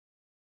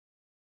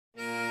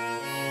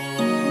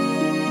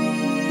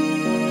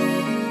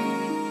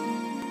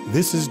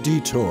This is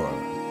Detour,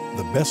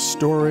 the best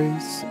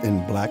stories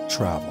in Black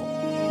travel.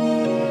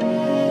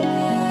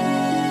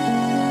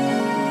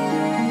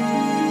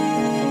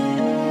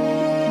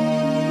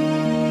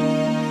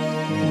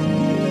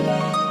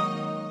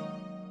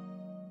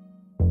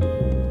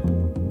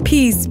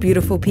 Peace,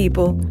 beautiful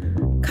people.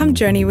 Come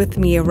journey with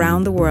me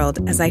around the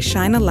world as I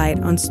shine a light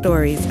on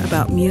stories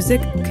about music,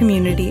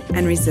 community,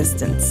 and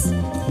resistance.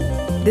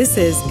 This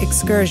is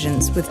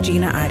Excursions with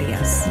Gina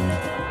Arias.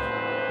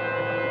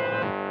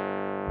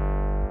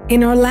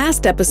 In our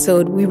last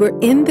episode, we were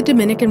in the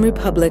Dominican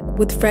Republic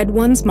with Fred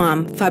One's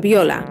mom,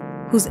 Fabiola,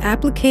 whose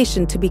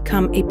application to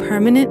become a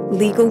permanent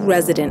legal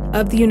resident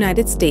of the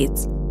United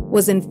States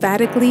was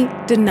emphatically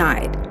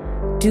denied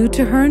due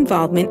to her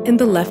involvement in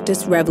the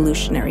leftist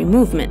revolutionary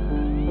movement.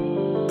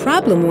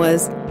 Problem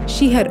was,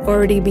 she had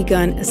already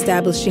begun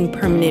establishing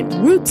permanent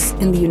roots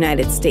in the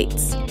United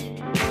States.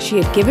 She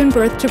had given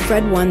birth to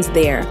Fred One's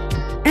there,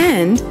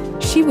 and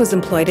she was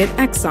employed at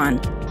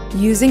Exxon,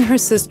 using her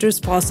sister's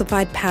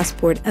falsified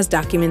passport as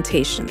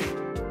documentation.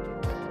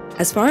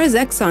 As far as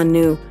Exxon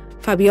knew,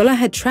 Fabiola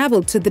had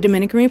traveled to the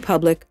Dominican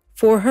Republic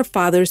for her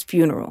father's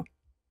funeral.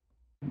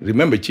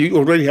 Remember, she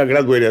already had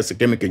graduated as a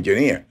chemical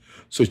engineer,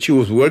 so she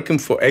was working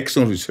for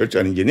Exxon Research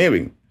and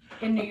Engineering.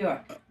 In New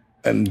York?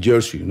 In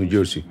New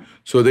Jersey.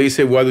 So they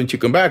said, why don't you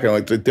come back? And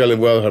I tell her,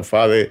 well, her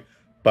father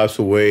passed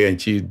away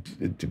and she's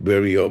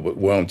very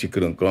overwhelmed, she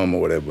couldn't come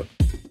or whatever.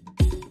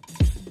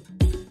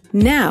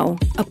 Now,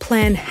 a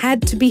plan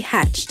had to be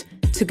hatched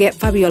to get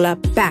Fabiola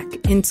back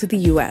into the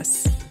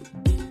U.S.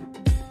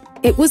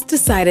 It was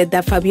decided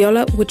that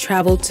Fabiola would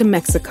travel to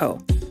Mexico.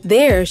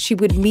 There, she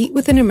would meet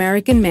with an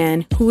American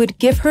man who would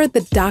give her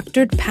the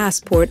doctored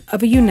passport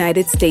of a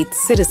United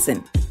States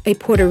citizen, a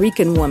Puerto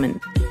Rican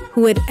woman,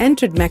 who had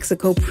entered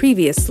Mexico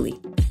previously.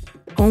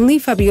 Only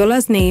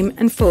Fabiola's name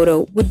and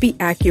photo would be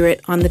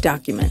accurate on the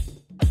document.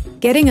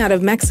 Getting out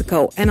of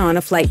Mexico and on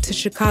a flight to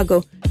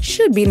Chicago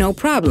should be no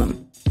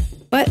problem.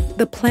 But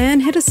the plan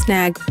hit a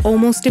snag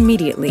almost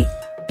immediately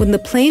when the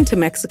plane to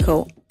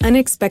Mexico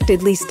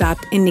unexpectedly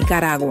stopped in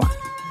Nicaragua.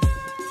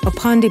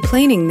 Upon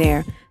deplaning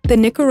there, the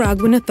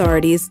Nicaraguan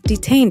authorities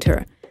detained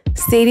her,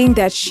 stating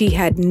that she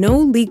had no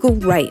legal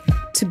right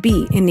to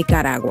be in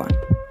Nicaragua.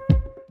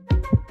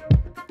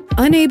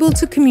 Unable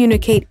to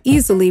communicate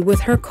easily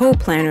with her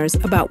co-planners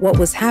about what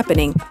was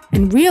happening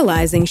and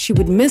realizing she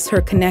would miss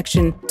her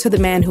connection to the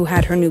man who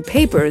had her new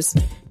papers,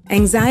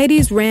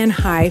 anxieties ran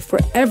high for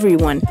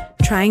everyone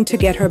trying to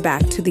get her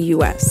back to the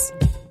U.S.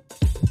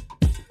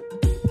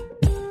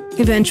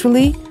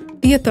 Eventually,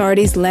 the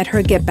authorities let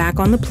her get back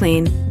on the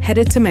plane,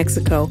 headed to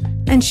Mexico,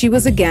 and she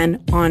was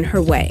again on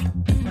her way.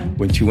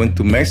 When she went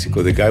to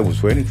Mexico, the guy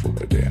was waiting for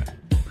her there.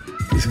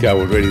 This guy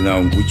already knew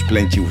on which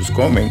plane she was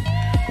coming.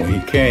 When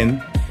he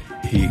came,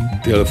 he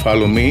told her,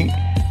 follow me.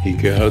 He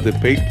gave her the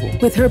paper.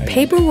 With her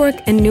paperwork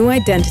and new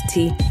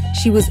identity,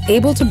 she was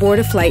able to board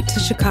a flight to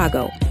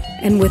Chicago,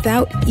 and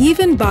without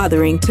even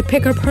bothering to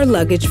pick up her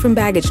luggage from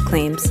baggage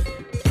claims,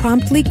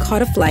 promptly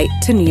caught a flight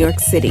to New York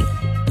City.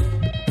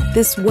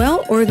 This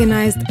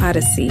well-organized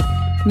odyssey,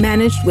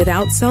 managed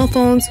without cell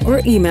phones or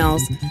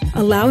emails,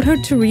 allowed her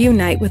to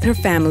reunite with her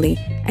family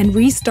and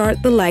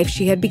restart the life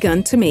she had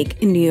begun to make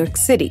in New York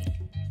City,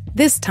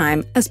 this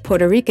time as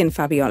Puerto Rican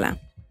Fabiola.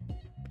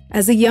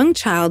 As a young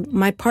child,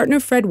 my partner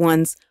Fred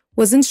Ones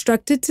was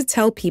instructed to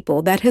tell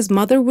people that his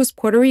mother was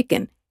Puerto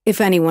Rican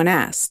if anyone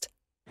asked.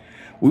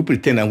 We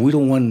pretend and we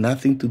don't want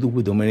nothing to do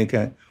with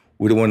Dominican.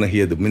 We don't want to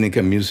hear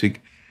Dominican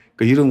music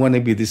because you don't want to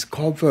be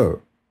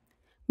discovered.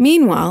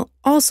 Meanwhile,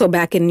 also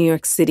back in New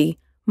York City,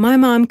 my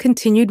mom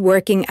continued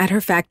working at her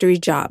factory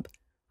job.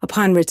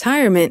 Upon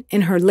retirement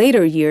in her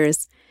later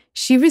years,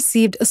 she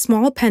received a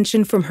small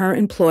pension from her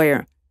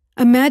employer.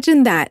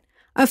 Imagine that,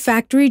 a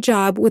factory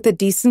job with a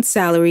decent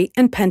salary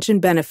and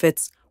pension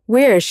benefits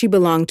where she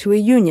belonged to a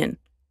union.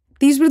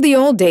 These were the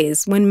old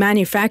days when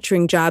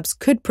manufacturing jobs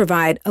could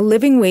provide a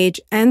living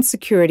wage and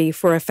security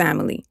for a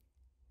family.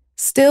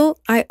 Still,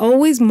 I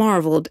always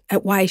marveled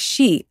at why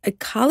she, a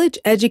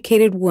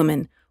college-educated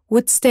woman,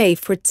 would stay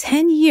for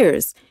 10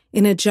 years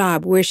in a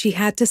job where she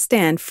had to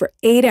stand for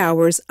 8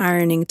 hours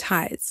ironing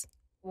ties.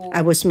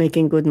 I was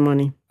making good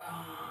money.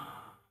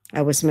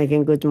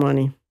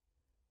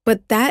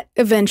 But that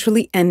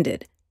eventually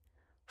ended.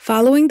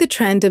 Following the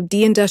trend of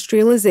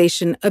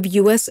deindustrialization of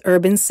U.S.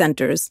 urban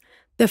centers,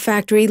 the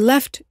factory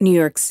left New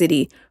York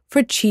City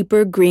for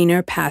cheaper,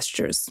 greener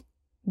pastures.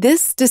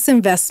 This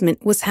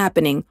disinvestment was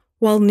happening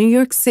while New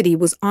York City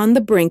was on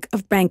the brink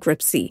of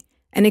bankruptcy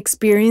and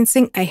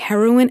experiencing a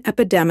heroin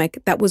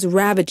epidemic that was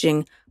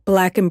ravaging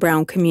Black and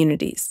brown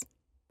communities.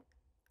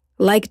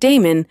 Like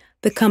Damon,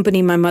 the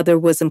company my mother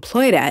was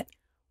employed at,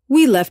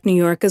 we left New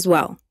York as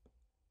well.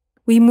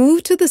 We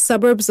moved to the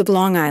suburbs of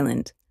Long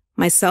Island,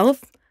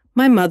 myself,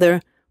 my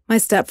mother, my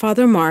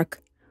stepfather Mark,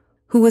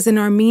 who was an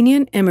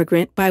Armenian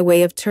immigrant by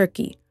way of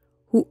Turkey,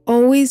 who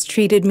always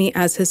treated me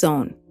as his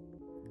own.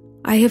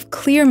 I have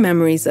clear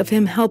memories of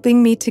him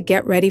helping me to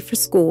get ready for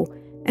school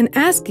and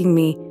asking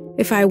me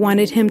if I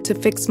wanted him to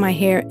fix my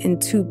hair in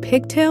 2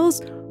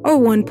 pigtails or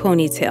 1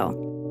 ponytail.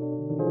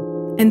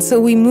 And so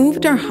we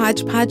moved our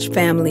hodgepodge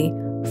family,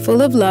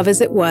 full of love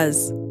as it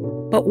was.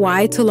 But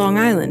why to Long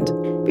Island?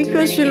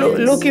 Because you're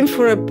looking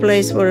for a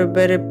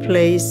better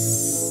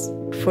place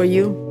for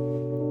you.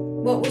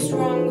 What was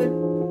wrong with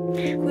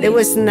Queens? There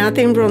was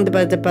nothing wrong,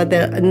 but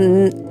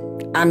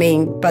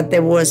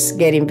there was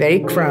getting very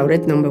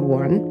crowded, number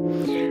one.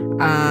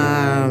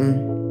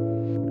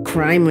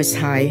 Crime was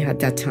high at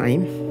that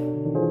time.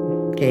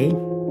 Okay,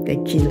 they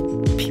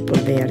killed people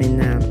there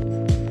in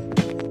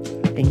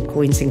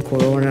Queens and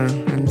Corona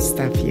and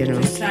stuff,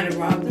 Just trying to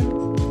rob them?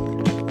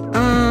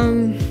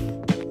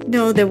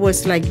 No, there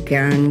was like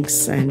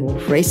gangs and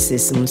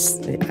racism.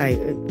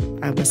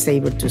 I was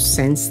able to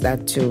sense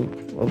that too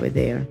over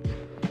there.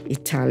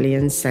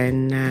 Italians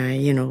and,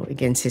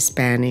 against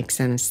Hispanics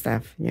and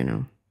stuff,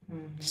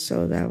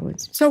 Mm-hmm.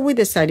 So we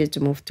decided to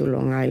move to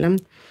Long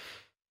Island.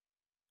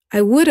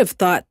 I would have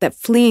thought that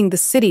fleeing the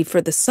city for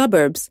the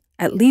suburbs,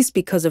 at least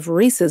because of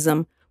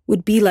racism,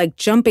 would be like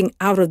jumping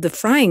out of the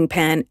frying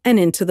pan and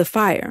into the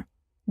fire.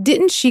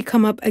 Didn't she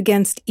come up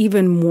against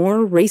even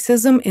more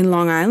racism in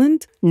Long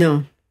Island?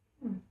 No,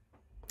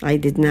 I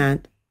did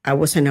not. I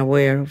wasn't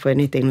aware of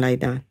anything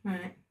like that.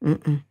 Right.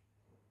 Mm-mm.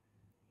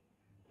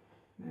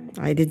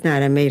 I did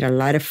not. I made a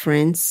lot of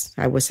friends.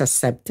 I was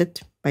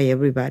accepted by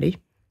everybody.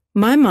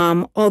 My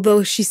mom,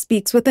 although she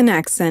speaks with an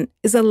accent,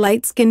 is a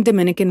light-skinned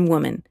Dominican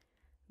woman.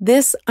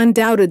 This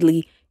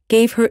undoubtedly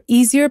gave her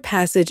easier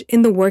passage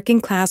in the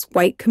working-class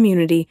white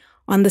community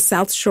on the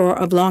South Shore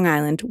of Long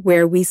Island,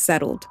 where we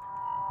settled.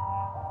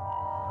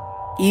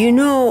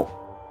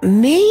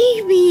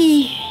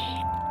 Maybe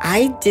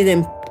I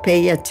didn't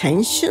pay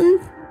attention,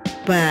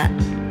 but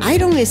I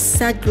don't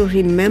exactly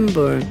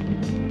remember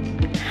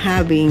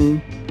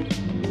having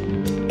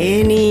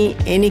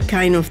any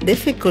kind of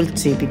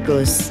difficulty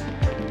because,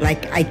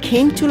 I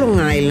came to Long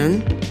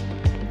Island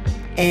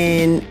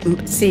and,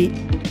 see,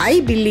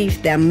 I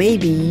believe that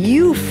maybe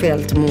you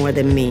felt more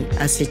than me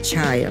as a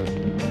child,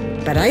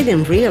 but I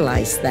didn't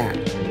realize that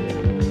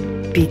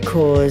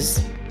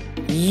because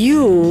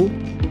you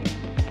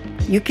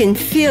can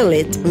feel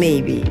it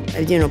maybe,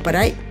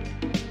 but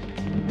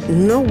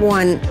no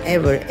one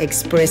ever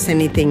expressed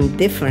anything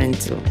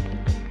different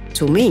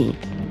to me.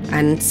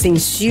 And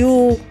since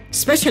you,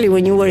 especially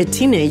when you were a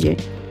teenager,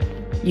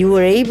 you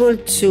were able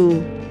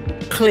to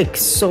click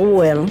so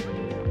well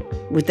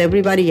with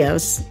everybody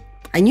else,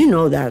 and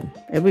that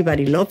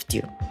everybody loved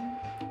you.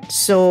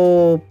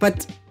 So,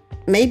 but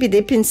maybe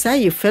deep inside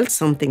you felt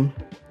something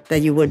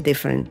that you were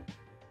different.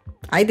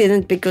 I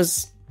didn't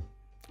because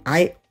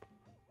I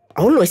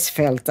always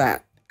felt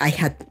that I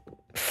had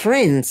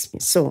friends.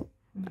 So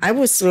I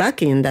was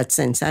lucky in that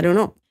sense. I don't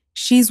know.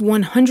 She's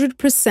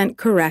 100%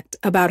 correct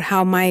about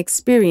how my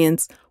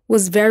experience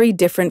was very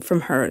different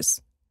from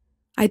hers.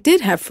 I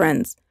did have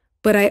friends,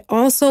 but I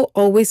also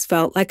always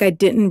felt like I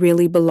didn't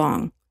really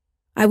belong.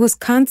 I was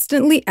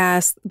constantly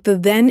asked the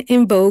then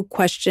in vogue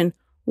question,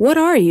 "What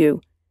are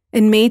you?"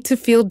 and made to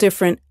feel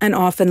different and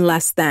often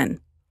less than.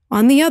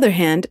 On the other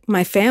hand,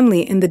 my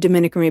family in the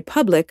Dominican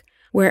Republic,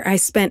 where I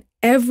spent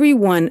every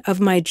one of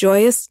my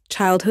joyous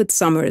childhood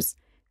summers,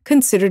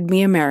 considered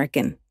me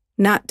American,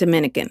 not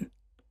Dominican.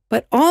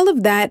 But all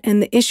of that and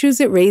the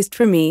issues it raised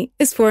for me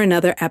is for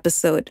another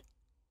episode.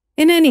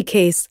 In any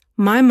case,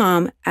 my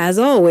mom, as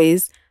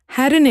always,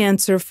 had an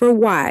answer for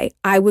why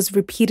I was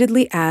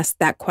repeatedly asked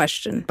that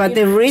question. But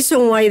the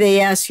reason why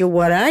they ask you,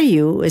 what are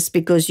you, is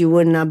because you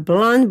were not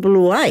blonde,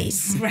 blue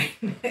eyes. Right,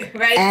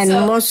 right. And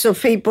most of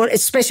people,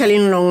 especially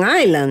in Long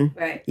Island,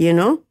 right.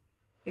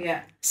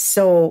 Yeah.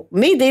 So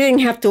me, they didn't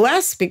have to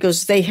ask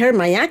because they heard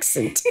my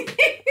accent.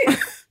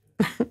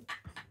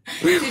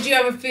 Did you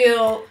ever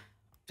feel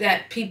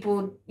that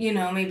people,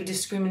 maybe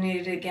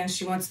discriminated against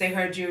you once they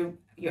heard your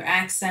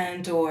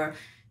accent, or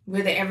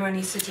were there ever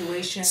any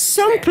situations?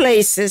 Some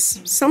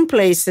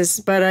places,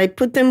 but I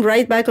put them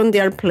right back on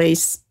their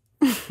place.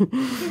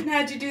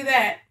 How'd you do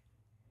that?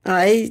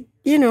 I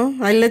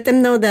let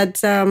them know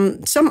that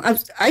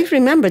I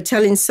remember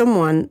telling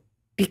someone,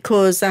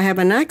 because I have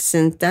an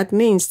accent, that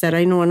means that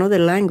I know another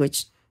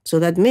language. So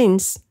that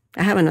means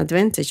I have an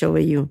advantage over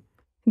you.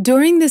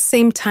 During the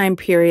same time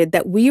period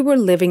that we were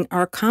living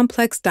our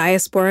complex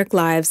diasporic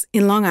lives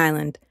in Long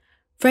Island,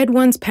 Fred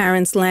One's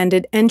parents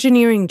landed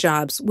engineering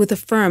jobs with a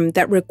firm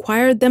that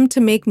required them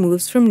to make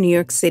moves from New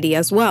York City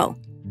as well.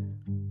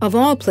 Of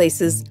all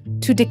places,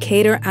 to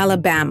Decatur,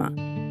 Alabama.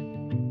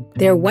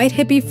 Their white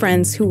hippie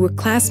friends who were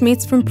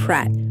classmates from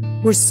Pratt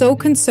were so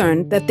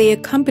concerned that they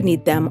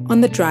accompanied them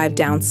on the drive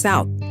down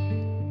south.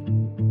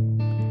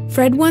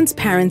 Fred One's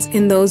parents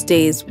in those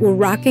days were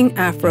rocking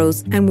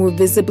afros and were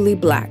visibly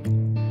black.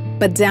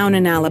 But down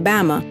in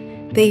Alabama,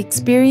 they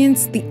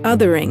experienced the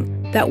othering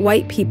that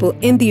white people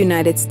in the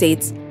United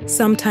States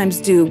sometimes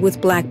do with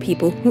black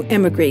people who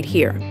immigrate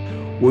here.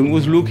 When I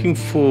was looking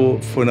for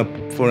an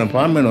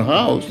apartment or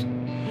house,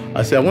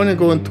 I said, I want to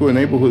go into a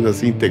neighborhood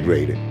that's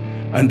integrated.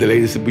 And the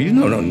lady said, but you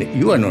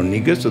are no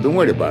nigger, so don't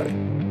worry about it.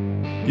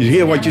 You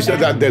hear what you said?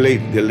 That the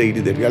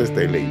real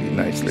estate lady,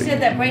 nice lady. You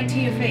said that right to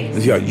your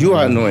face. Yeah, you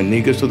are no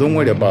nigger, so don't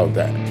worry about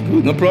that.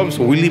 Good, no problem.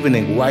 So we live in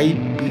a white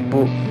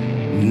people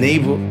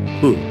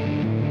neighborhood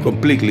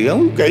completely.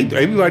 Okay,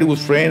 everybody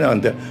was friends,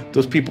 and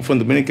those people from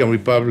the Dominican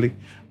Republic,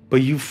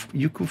 but you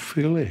could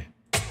feel it.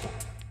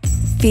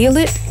 Feel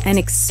it and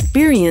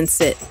experience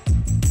it.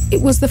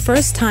 It was the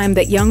first time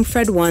that young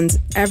Fred Ones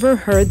ever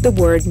heard the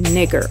word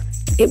nigger.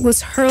 It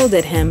was hurled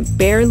at him,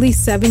 barely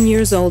 7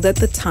 years old at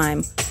the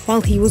time,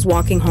 while he was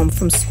walking home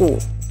from school.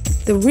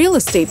 The real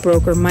estate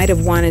broker might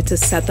have wanted to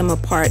set them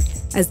apart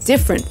as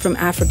different from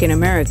African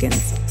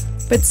Americans,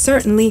 but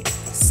certainly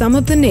some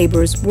of the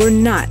neighbors were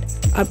not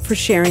up for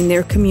sharing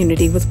their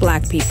community with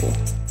black people,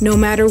 no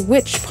matter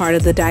which part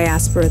of the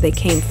diaspora they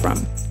came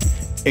from.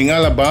 In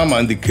Alabama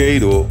and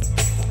Decatur,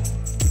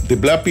 the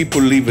black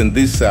people live in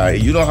this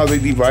side. You know how they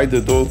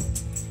divided those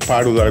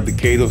part of our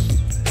Decatur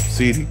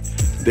city?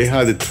 They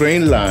had a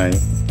train line.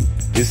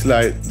 This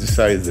side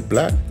is the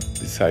black,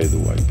 this side is the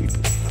white people.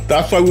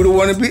 That's why we don't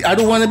want to be. I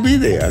don't want to be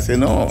there. I said,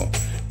 no,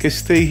 can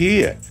stay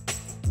here.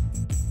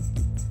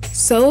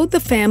 So the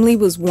family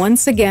was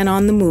once again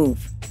on the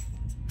move.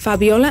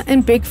 Fabiola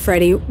and Big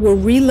Freddie were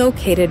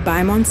relocated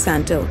by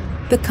Monsanto,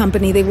 the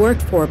company they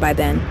worked for by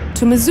then,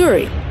 to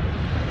Missouri.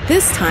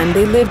 This time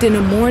they lived in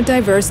a more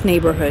diverse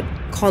neighborhood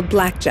called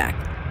Blackjack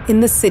in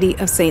the city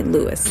of St.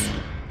 Louis.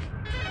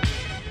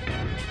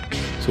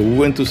 So we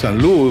went to St.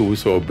 Louis, we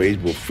saw a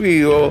baseball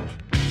field,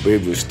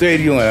 baseball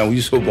stadium, and we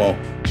saw about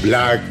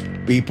black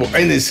people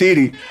in the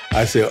city.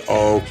 I said,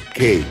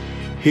 okay,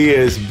 here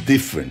is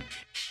different.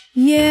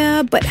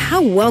 Yeah, but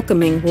how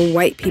welcoming were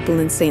white people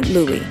in St.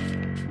 Louis?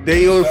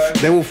 They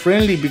were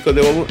friendly because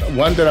they were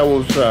one that I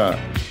was,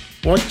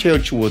 what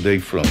church were they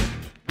from?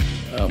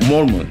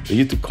 Mormon. They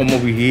used to come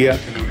over here,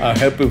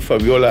 helping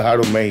Fabiola how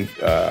to make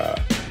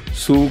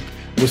soup.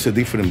 It was a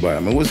different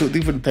environment. It was a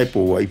different type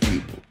of white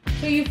people.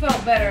 So you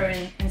felt better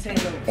in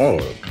St. Louis?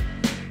 Oh,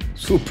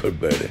 super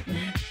better.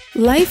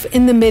 Life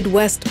in the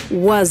Midwest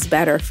was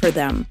better for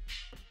them.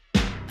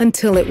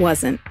 Until it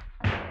wasn't.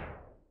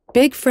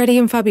 Big Freddie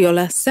and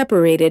Fabiola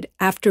separated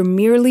after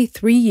merely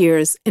 3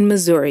 years in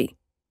Missouri.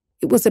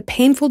 It was a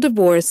painful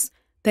divorce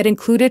that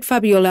included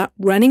Fabiola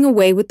running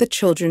away with the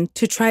children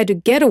to try to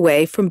get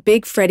away from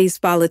Big Freddie's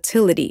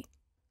volatility.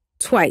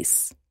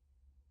 Twice.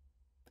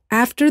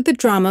 After the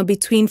drama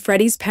between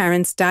Freddie's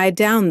parents died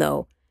down,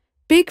 though,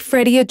 Big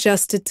Freddie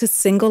adjusted to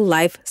single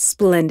life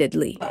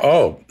splendidly.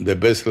 Oh, the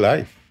best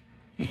life.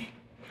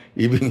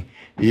 Even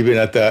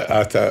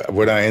after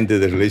when I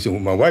ended the relation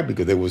with my wife,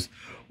 because there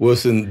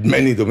wasn't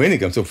many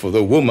Dominicans. So for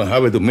the woman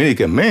have a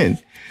Dominican man,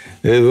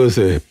 it was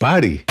a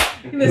party.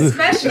 It was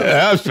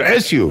special.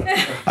 Special.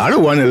 I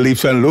don't want to leave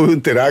St. Louis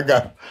until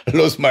I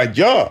lost my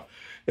job.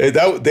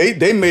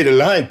 They made a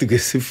line to get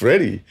see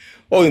Freddie.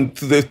 Oh, and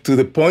to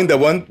the point that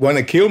one wanted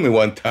to kill me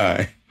one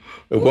time.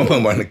 A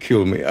woman wanted to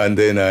kill me, and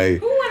then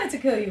Who wanted to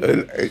kill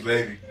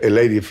you? A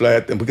lady fly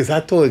at them because I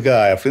told a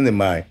guy, a friend of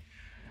mine,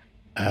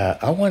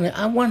 I want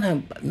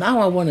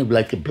to be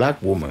like a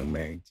black woman,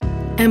 man.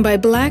 And by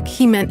black,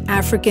 he meant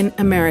African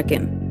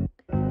American.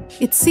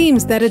 It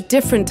seems that a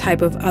different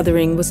type of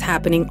othering was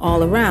happening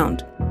all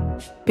around.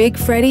 Big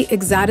Freddie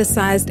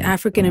exoticized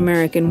African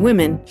American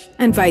women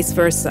and vice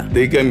versa.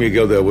 They gave me a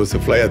girl that was a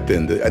flight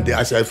attendant, and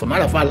I said, "For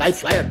I like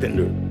flight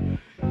attendant."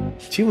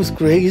 She was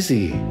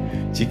crazy.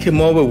 She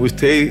came over, we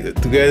stayed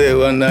together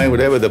one night,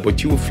 whatever, but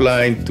she was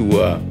flying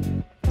to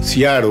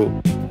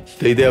Seattle.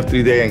 Stayed there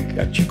 3 days,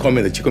 and she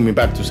coming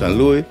back to St.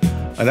 Louis.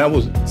 And I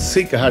was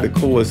sick. I had a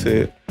call. I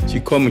said, she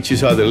called me. She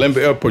saw the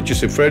Lambert Airport. She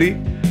said, "Freddie,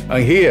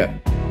 I'm here.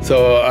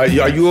 So are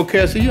you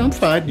okay?" I said, "Yeah, I'm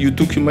fine." "You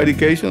took your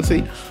medication?" I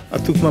said, "I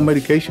took my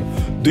medication."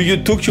 "Do you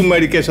took your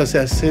medication?"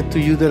 I said to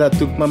you that I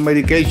took my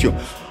medication.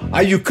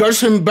 "Are you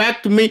cursing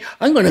back to me?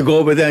 I'm going to go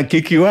over there and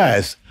kick your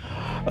ass."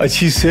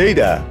 She said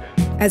that.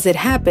 As it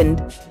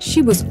happened,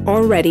 she was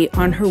already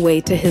on her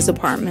way to his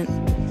apartment.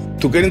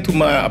 To get into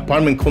my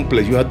apartment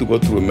complex, you had to go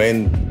through a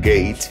main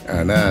gate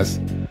and ask,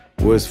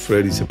 "Where's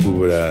Freddie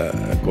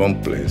Sepulveda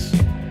complex?"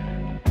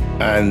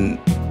 And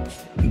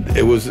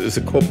it's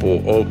a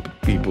couple old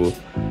people.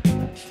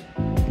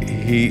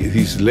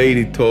 His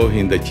lady told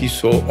him that she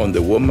saw on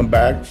the woman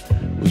back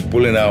was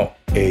pulling out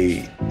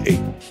a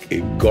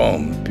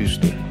gun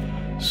pistol.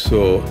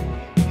 So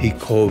he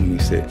called me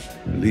and said,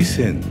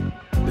 "Listen,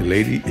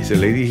 there's a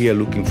lady here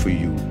looking for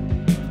you.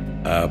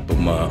 But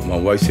my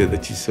wife said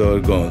that she saw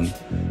a gun.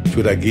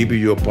 Should I give you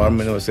your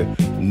apartment?" I said,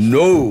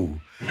 "No,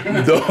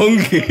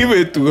 don't give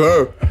it to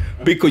her."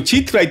 Because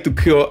she tried to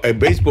kill a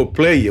baseball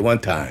player one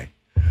time.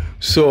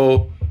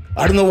 So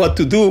I don't know what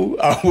to do.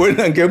 I went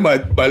and get my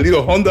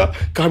little Honda,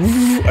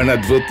 and I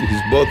drove to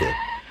his brother.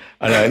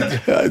 And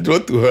I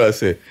drove to her. I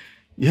said,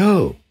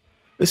 "Yo,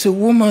 it's a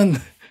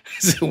woman.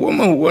 It's a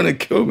woman who want to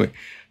kill me."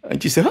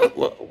 And she said, "Huh?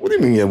 What do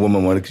you mean a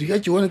woman want to kill you?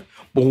 Yeah, you want to,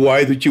 but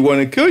why did you want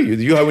to kill you?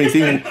 Do you have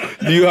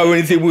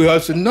anything with her?" I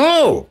said,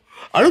 "No,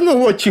 I don't know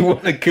what you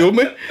want to kill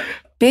me."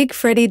 Big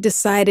Freddie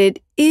decided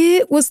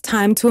it was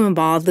time to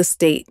involve the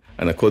state.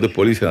 And I called the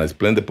police and I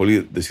explained the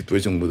police the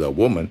situation with a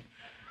woman.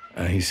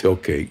 And he said,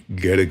 "Okay,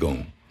 get a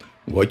gun.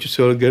 What you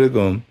saw, get a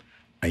gun.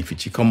 And if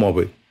she come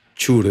over,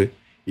 shoot her.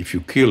 If you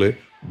kill her,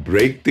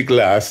 break the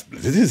glass.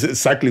 This is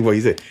exactly what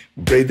he said.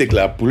 Break the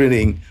glass, put it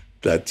in,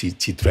 that she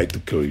tried to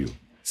kill you.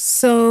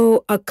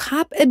 So a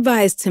cop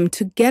advised him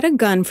to get a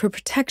gun for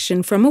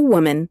protection from a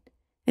woman,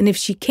 and if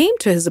she came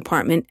to his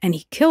apartment and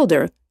he killed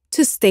her,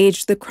 to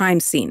stage the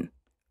crime scene.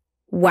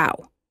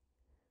 Wow.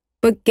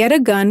 But get a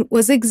gun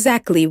was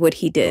exactly what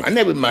he did. I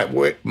never in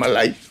my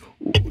life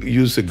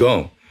used a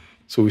gun.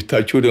 So we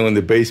started shooting on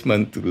the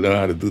basement to learn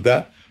how to do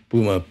that,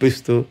 put my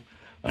pistol,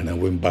 and I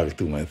went back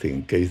to my thing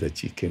in case that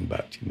she came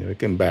back. She never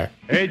came back.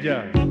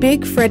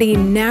 Big Freddie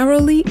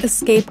narrowly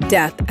escaped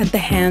death at the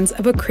hands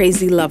of a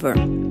crazy lover.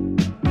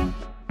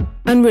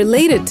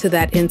 Unrelated to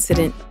that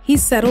incident, he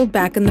settled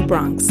back in the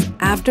Bronx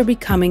after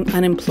becoming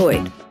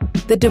unemployed.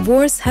 The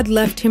divorce had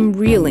left him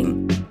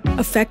reeling,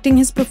 affecting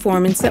his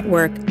performance at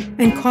work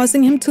and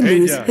causing him to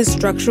lose his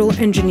structural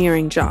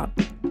engineering job.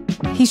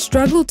 He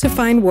struggled to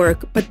find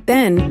work, but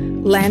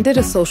then landed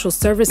a social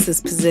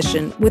services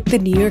position with the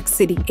New York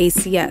City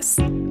ACS,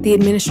 the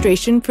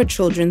Administration for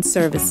Children's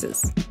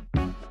Services.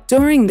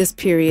 During this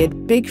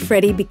period, Big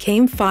Freddie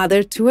became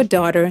father to a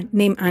daughter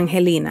named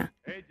Angelina.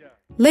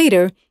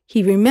 Later,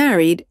 he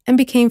remarried and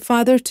became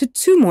father to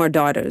 2 more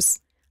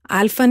daughters,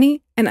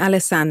 Alfani and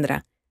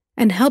Alessandra,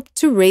 and helped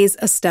to raise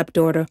a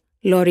stepdaughter,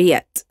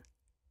 Lauriette.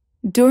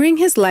 During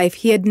his life,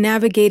 he had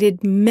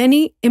navigated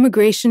many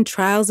immigration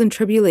trials and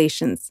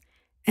tribulations,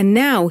 and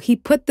now he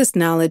put this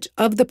knowledge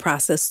of the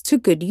process to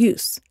good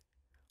use.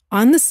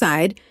 On the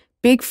side,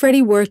 Big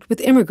Freddie worked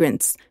with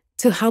immigrants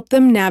to help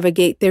them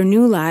navigate their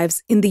new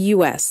lives in the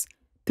U.S.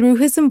 through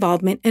his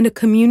involvement in a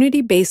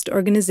community-based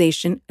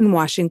organization in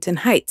Washington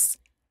Heights,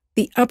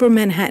 the Upper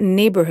Manhattan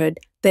neighborhood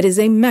that is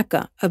a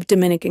mecca of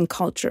Dominican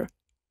culture.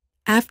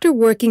 After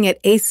working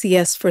at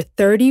ACS for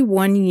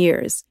 31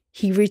 years,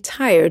 he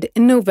retired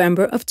in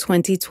November of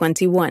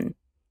 2021.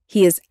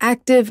 He is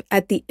active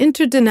at the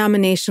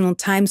interdenominational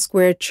Times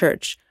Square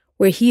Church,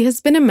 where he has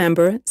been a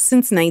member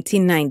since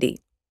 1990.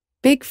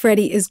 Big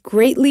Freddie is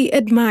greatly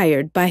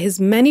admired by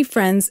his many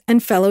friends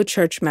and fellow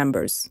church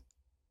members.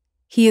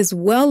 He is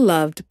well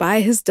loved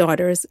by his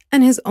daughters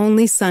and his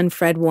only son,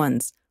 Fred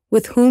Ones,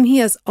 with whom he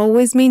has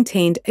always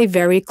maintained a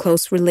very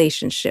close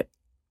relationship.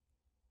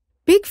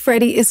 Big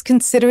Freddie is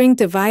considering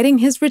dividing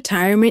his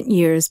retirement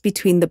years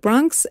between the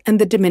Bronx and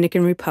the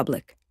Dominican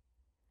Republic.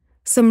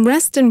 Some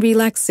rest and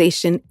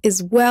relaxation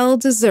is well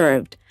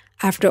deserved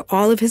after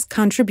all of his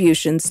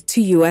contributions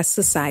to U.S.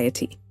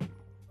 society.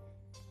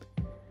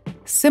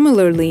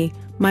 Similarly,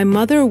 my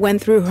mother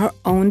went through her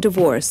own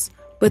divorce,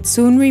 but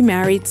soon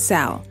remarried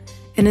Sal,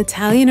 an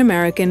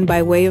Italian-American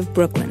by way of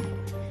Brooklyn,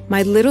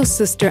 my little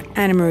sister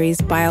Anna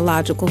Marie's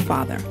biological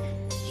father.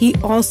 He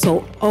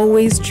also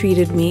always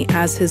treated me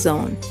as his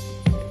own.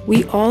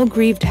 We all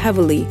grieved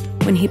heavily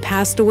when he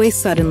passed away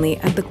suddenly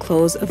at the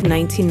close of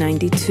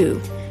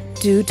 1992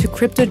 due to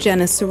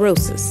cryptogenic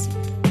cirrhosis,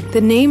 the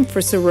name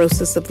for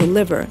cirrhosis of the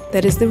liver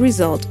that is the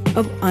result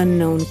of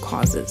unknown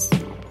causes.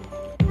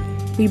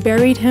 We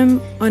buried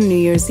him on New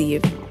Year's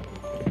Eve.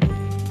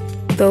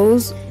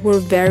 Those were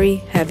very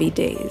heavy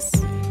days.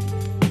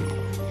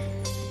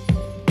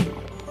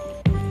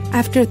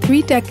 After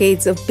 3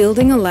 decades of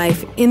building a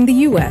life in the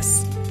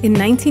U.S., in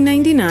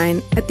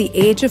 1999, at the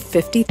age of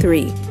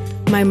 53,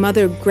 my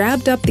mother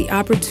grabbed up the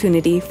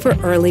opportunity for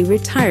early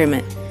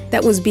retirement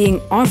that was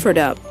being offered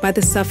up by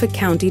the Suffolk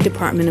County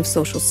Department of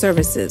Social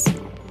Services,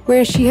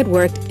 where she had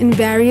worked in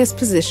various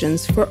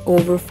positions for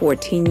over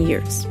 14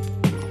 years.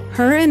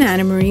 Her and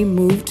Anna Marie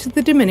moved to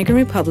the Dominican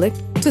Republic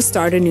to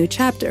start a new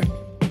chapter.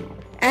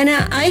 And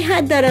I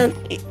had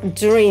that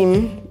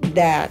dream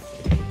that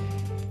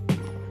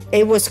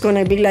it was going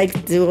to be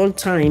like the old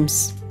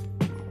times.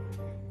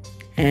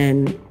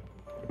 And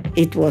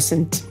it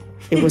wasn't.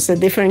 It was a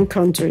different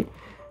country.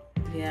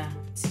 Yeah,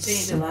 it's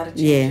changed a lot of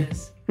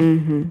changes. Yeah.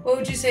 Mm-hmm. What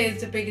would you say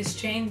is the biggest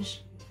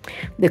change?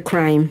 The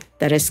crime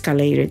that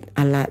escalated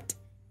a lot.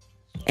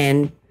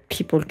 And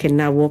people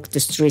cannot walk the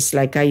streets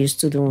like I used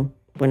to do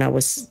when I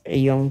was a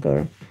young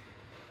girl.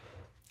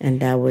 And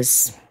that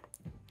was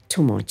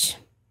too much.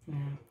 Yeah.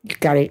 You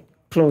got to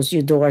close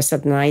your doors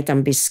at night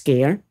and be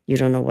scared. You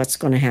don't know what's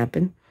going to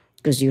happen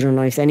because you don't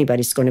know if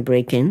anybody's going to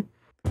break in.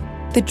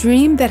 The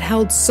dream that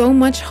held so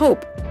much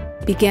hope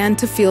began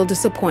to feel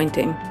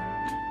disappointing,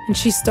 and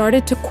she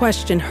started to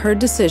question her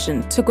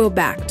decision to go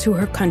back to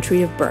her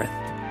country of birth.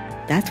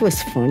 That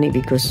was funny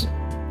because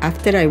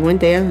after I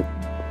went there,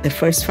 the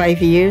first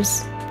 5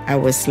 years, I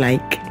was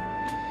like,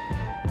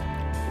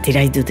 did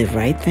I do the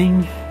right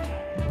thing?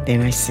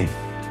 Then I said,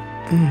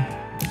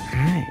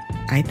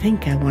 I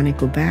think I want to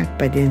go back,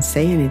 but I didn't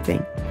say anything.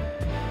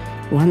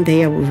 One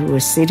day we were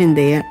sitting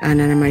there and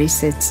Anna Marie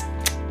said,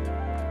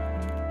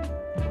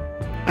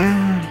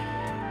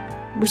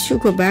 we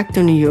should go back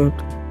to New York.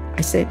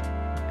 I said,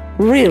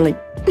 really?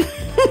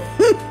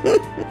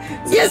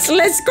 Yes,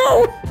 let's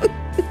go.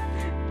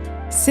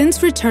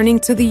 Since returning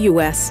to the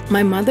U.S.,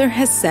 my mother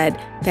has said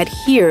that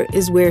here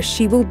is where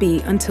she will be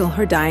until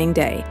her dying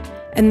day,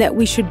 and that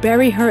we should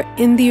bury her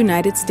in the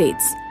United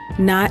States,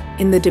 not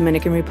in the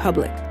Dominican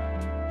Republic.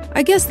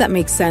 I guess that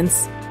makes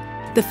sense.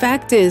 The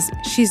fact is,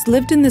 she's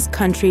lived in this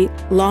country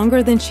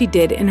longer than she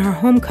did in her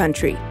home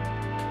country.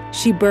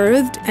 She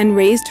birthed and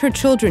raised her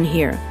children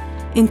here,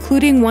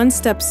 including one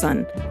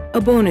stepson,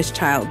 a bonus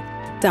child,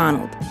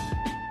 Donald.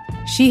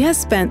 She has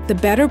spent the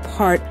better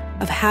part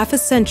of half a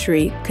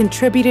century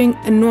contributing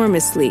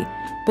enormously,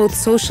 both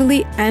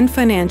socially and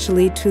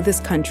financially, to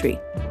this country.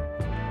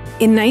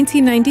 In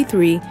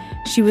 1993,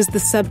 she was the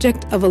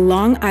subject of a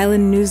Long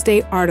Island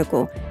Newsday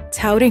article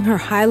touting her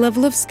high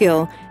level of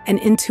skill and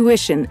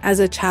intuition as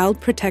a Child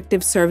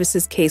Protective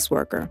Services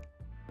caseworker.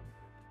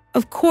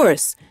 Of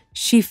course,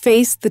 she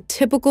faced the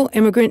typical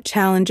immigrant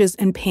challenges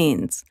and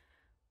pains,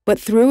 but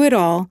through it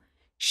all,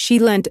 she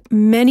lent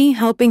many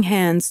helping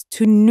hands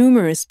to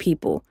numerous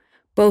people,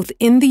 both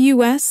in the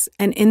U.S.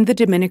 and in the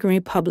Dominican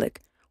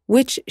Republic,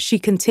 which she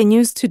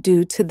continues to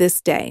do to this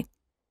day.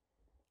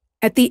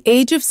 At the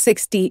age of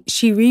 60,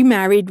 she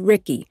remarried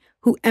Ricky,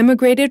 who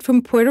emigrated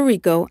from Puerto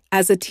Rico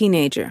as a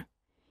teenager.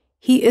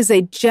 He is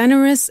a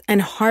generous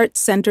and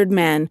heart-centered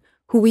man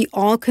who we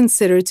all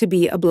consider to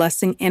be a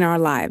blessing in our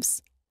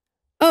lives.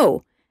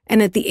 Oh,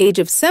 and at the age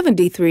of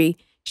 73,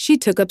 she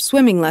took up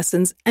swimming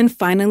lessons and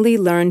finally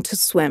learned to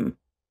swim.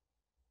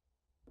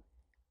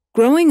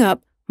 Growing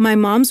up, my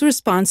mom's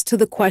response to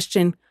the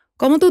question,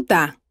 ¿Cómo tú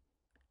estás?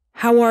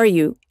 How are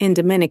you, in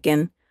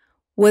Dominican,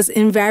 was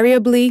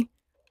invariably,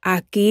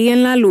 aquí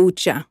en la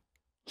lucha,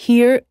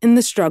 here in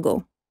the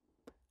struggle.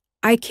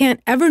 I can't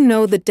ever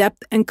know the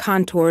depth and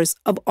contours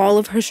of all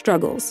of her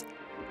struggles,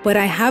 but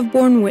I have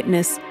borne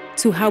witness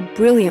to how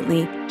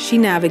brilliantly she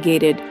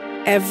navigated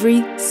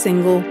every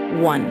single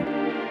one.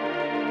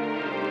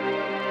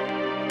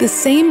 The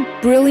same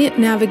brilliant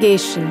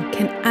navigation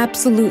can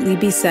absolutely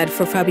be said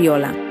for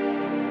Fabiola.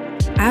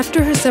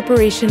 After her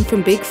separation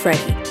from Big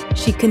Freddie,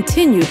 she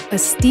continued a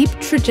steep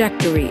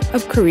trajectory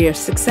of career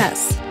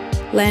success,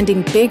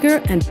 landing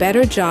bigger and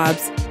better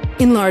jobs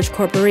in large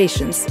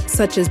corporations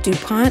such as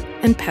DuPont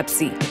and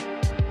Pepsi.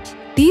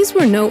 These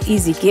were no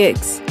easy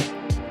gigs.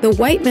 The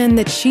white men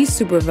that she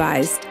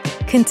supervised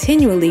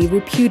continually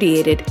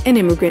repudiated an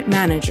immigrant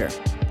manager,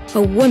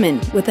 a woman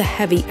with a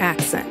heavy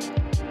accent.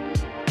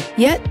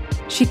 Yet,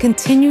 she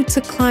continued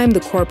to climb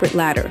the corporate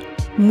ladder,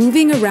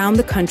 moving around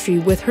the country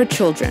with her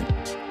children,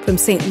 from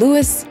St.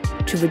 Louis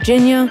to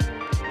Virginia,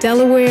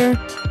 Delaware,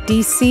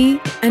 D.C.,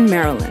 and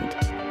Maryland.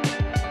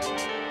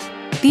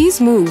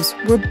 These moves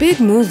were big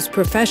moves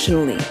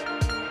professionally,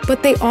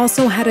 but they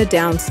also had a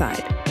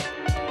downside.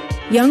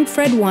 Young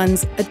Fred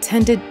Ones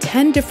attended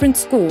 10 different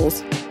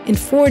schools in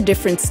 4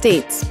 different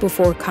states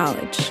before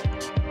college.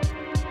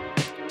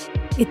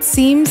 It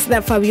seems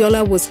that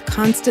Fabiola was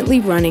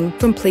constantly running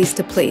from place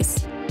to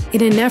place,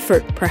 in an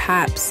effort,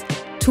 perhaps,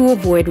 to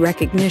avoid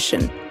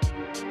recognition.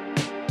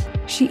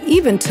 She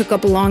even took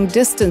up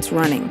long-distance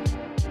running,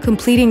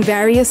 completing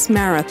various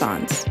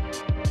marathons.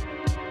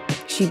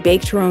 She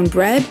baked her own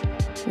bread,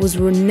 was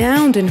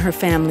renowned in her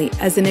family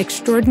as an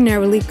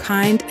extraordinarily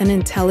kind and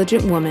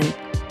intelligent woman,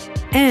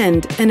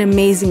 and an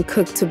amazing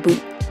cook to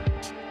boot.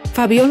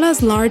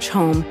 Fabiola's large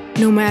home,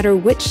 no matter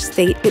which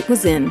state it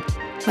was in,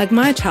 like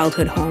my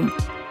childhood home,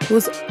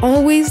 was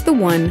always the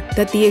one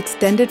that the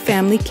extended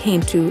family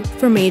came to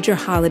for major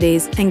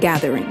holidays and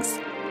gatherings.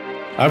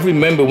 I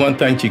remember one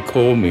time she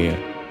called me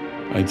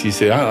and she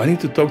said, I need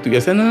to talk to you. I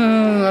said, no,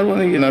 I don't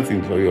want to hear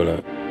nothing, Fabiola. I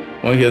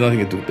want to hear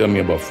nothing to tell me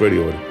about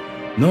Freddie.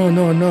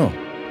 No.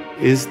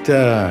 It's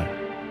that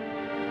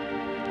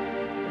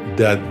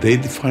they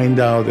find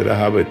out that I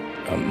have a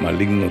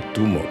malignant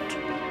tumor.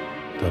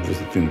 That was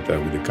the thing that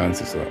with the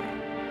cancer. So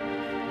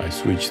I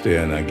switched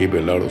there and I gave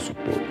a lot of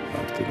support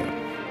after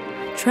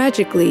that.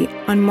 Tragically,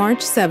 on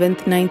March 7,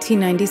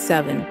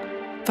 1997,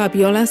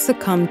 Fabiola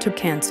succumbed to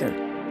cancer,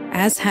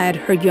 as had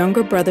her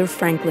younger brother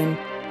Franklin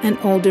and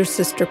older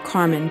sister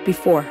Carmen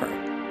before her.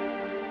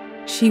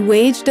 She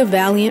waged a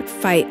valiant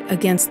fight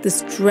against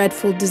this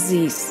dreadful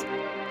disease.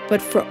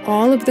 But for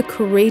all of the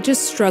courageous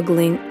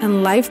struggling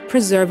and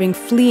life-preserving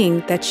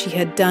fleeing that she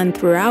had done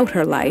throughout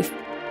her life,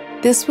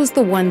 this was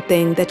the one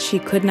thing that she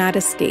could not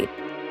escape.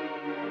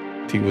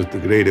 She was the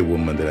greatest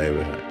woman that I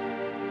ever had.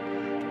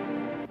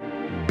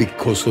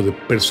 Because of the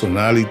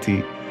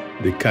personality,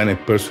 the kind of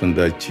person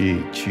that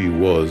she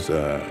was,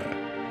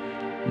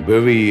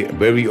 very,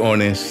 very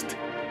honest,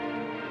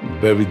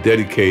 very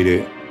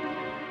dedicated,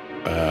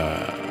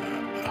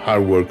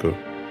 hard worker,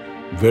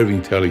 very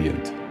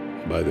intelligent,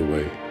 by the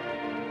way.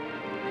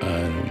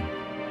 And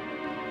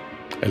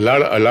a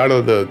lot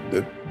of the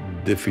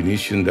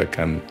definition that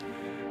can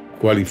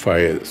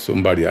qualify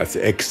somebody as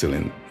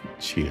excellent,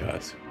 she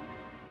has.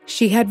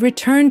 She had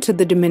returned to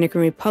the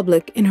Dominican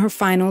Republic in her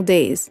final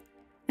days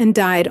and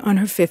died on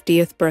her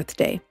 50th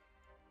birthday.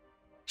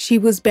 She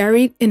was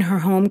buried in her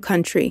home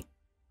country.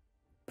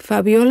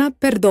 Fabiola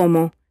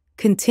Perdomo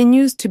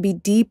continues to be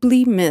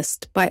deeply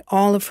missed by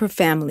all of her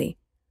family,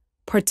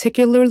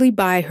 particularly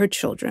by her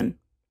children.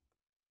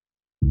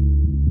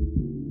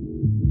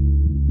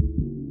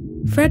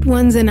 Fred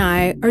Ones and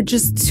I are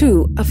just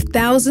 2 of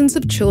thousands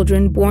of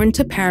children born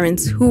to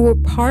parents who were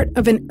part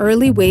of an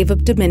early wave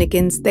of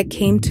Dominicans that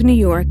came to New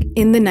York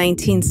in the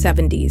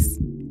 1970s.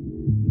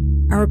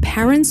 our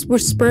parents were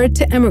spurred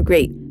to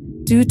emigrate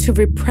due to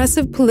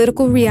repressive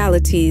political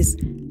realities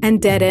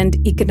and dead-end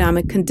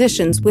economic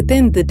conditions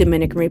within the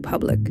Dominican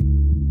Republic.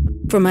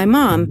 For my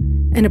mom,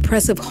 an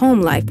oppressive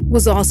home life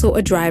was also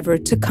a driver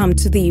to come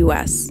to the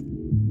U.S.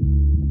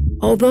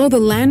 Although the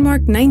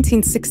landmark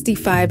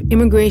 1965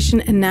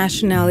 Immigration and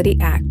Nationality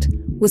Act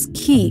was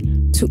key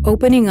to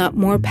opening up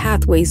more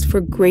pathways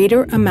for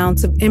greater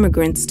amounts of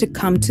immigrants to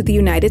come to the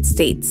United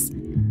States,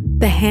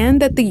 the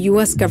hand that the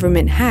U.S.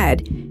 government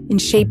had in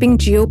shaping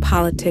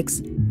geopolitics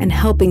and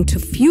helping to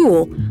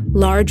fuel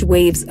large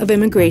waves of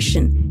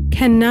immigration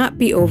cannot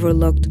be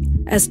overlooked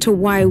as to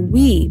why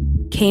we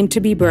came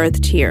to be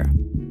birthed here.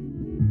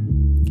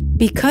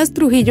 Because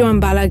Trujillo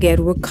and Balaguer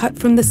were cut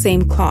from the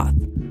same cloth,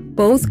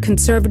 both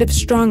conservative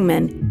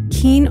strongmen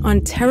keen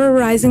on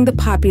terrorizing the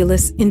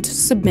populace into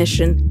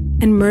submission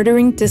and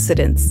murdering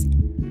dissidents,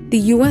 the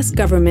U.S.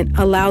 government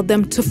allowed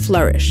them to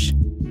flourish.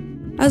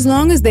 As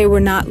long as they were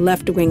not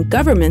left-wing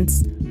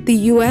governments, the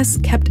U.S.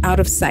 kept out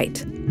of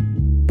sight.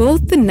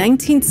 Both the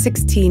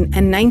 1916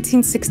 and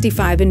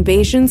 1965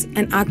 invasions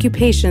and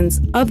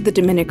occupations of the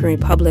Dominican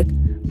Republic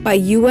by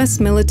U.S.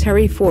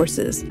 military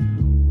forces,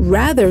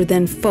 rather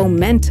than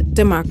foment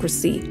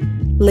democracy,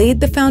 laid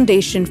the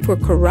foundation for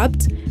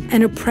corrupt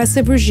and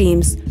oppressive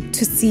regimes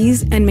to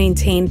seize and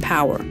maintain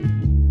power.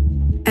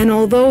 And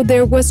although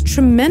there was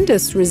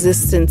tremendous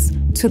resistance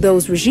to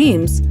those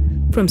regimes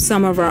from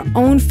some of our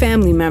own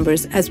family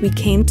members as we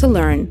came to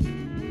learn,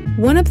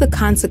 one of the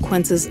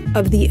consequences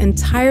of the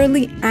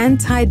entirely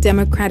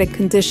anti-democratic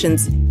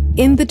conditions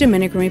in the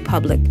Dominican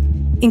Republic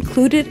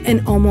included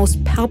an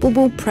almost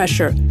palpable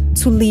pressure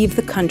to leave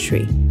the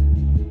country.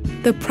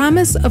 The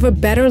promise of a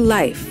better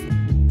life,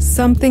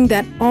 something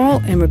that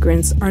all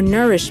immigrants are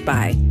nourished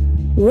by,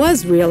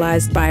 was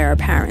realized by our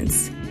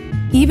parents,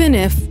 even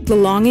if the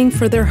longing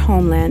for their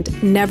homeland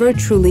never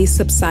truly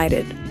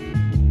subsided.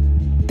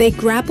 They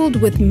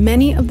grappled with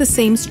many of the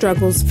same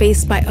struggles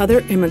faced by other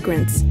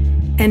immigrants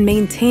and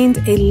maintained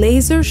a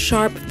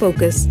laser-sharp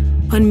focus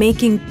on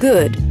making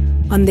good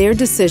on their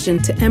decision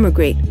to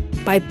emigrate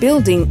by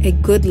building a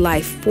good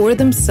life for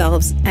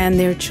themselves and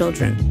their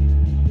children.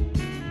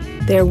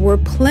 There were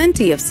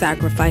plenty of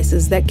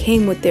sacrifices that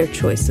came with their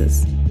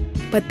choices,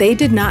 but they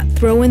did not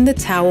throw in the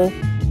towel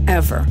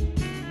ever.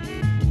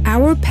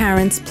 Our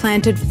parents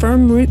planted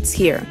firm roots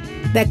here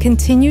that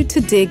continue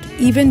to dig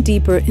even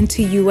deeper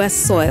into U.S.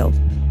 soil,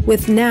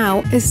 with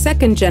now a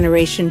second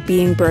generation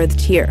being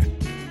birthed here,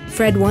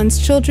 Fred One's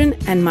children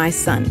and my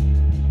son.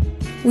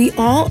 We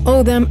all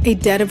owe them a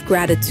debt of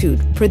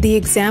gratitude for the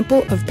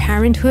example of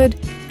parenthood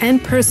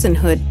and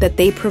personhood that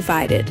they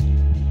provided.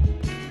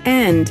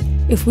 And,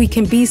 if we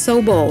can be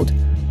so bold,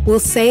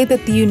 we'll say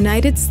that the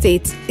United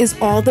States is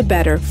all the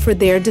better for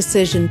their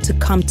decision to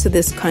come to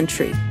this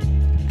country.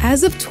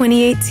 As of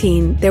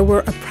 2018, there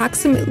were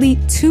approximately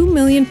 2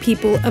 million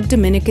people of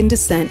Dominican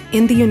descent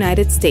in the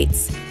United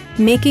States,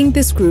 making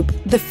this group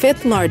the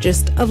fifth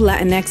largest of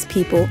Latinx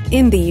people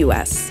in the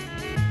U.S.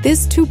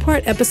 This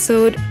two-part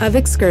episode of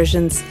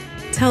Excursions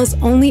tells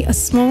only a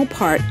small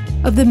part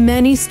of the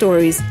many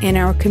stories in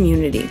our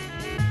community.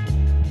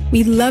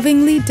 We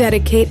lovingly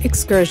dedicate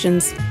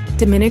Excursions,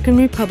 Dominican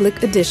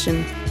Republic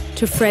edition,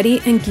 to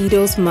Freddie and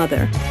Guido's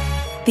mother,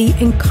 the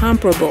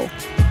incomparable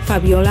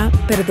Fabiola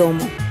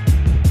Perdomo.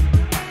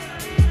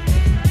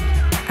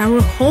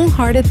 Our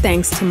wholehearted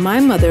thanks to my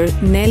mother,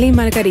 Nelly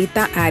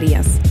Margarita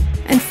Arias,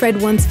 and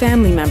Fred One's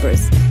family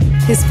members,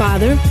 his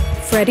father,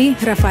 Freddie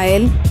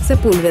Rafael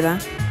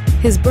Sepúlveda,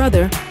 his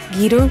brother,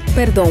 Guido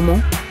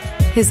Perdomo,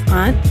 his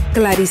aunt,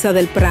 Clarisa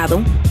del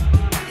Prado,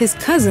 his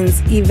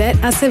cousins, Yvette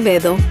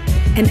Acevedo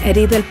and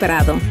Eddie del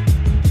Prado,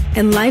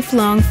 and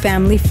lifelong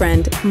family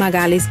friend,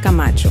 Magalis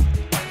Camacho.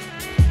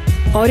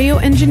 Audio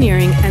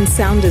engineering and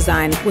sound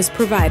design was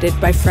provided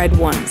by Fred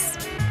Ones.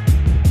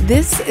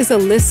 This is a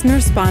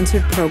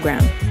listener-sponsored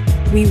program.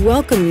 We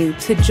welcome you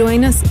to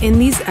join us in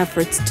these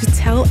efforts to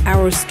tell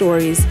our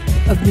stories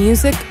of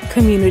music,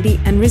 community,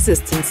 and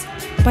resistance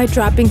by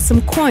dropping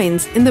some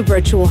coins in the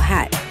virtual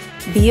hat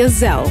via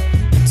Zelle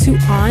to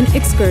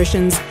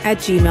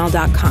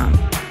onexcursions@gmail.com.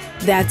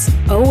 That's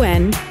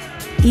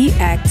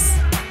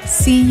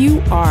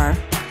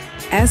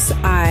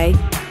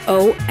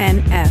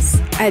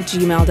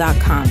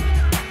onexcursions@gmail.com.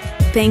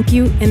 Thank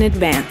you in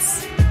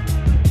advance.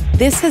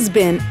 This has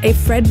been a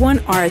Fred One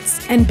Arts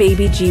and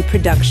Baby G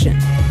production.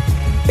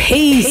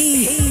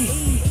 Peace.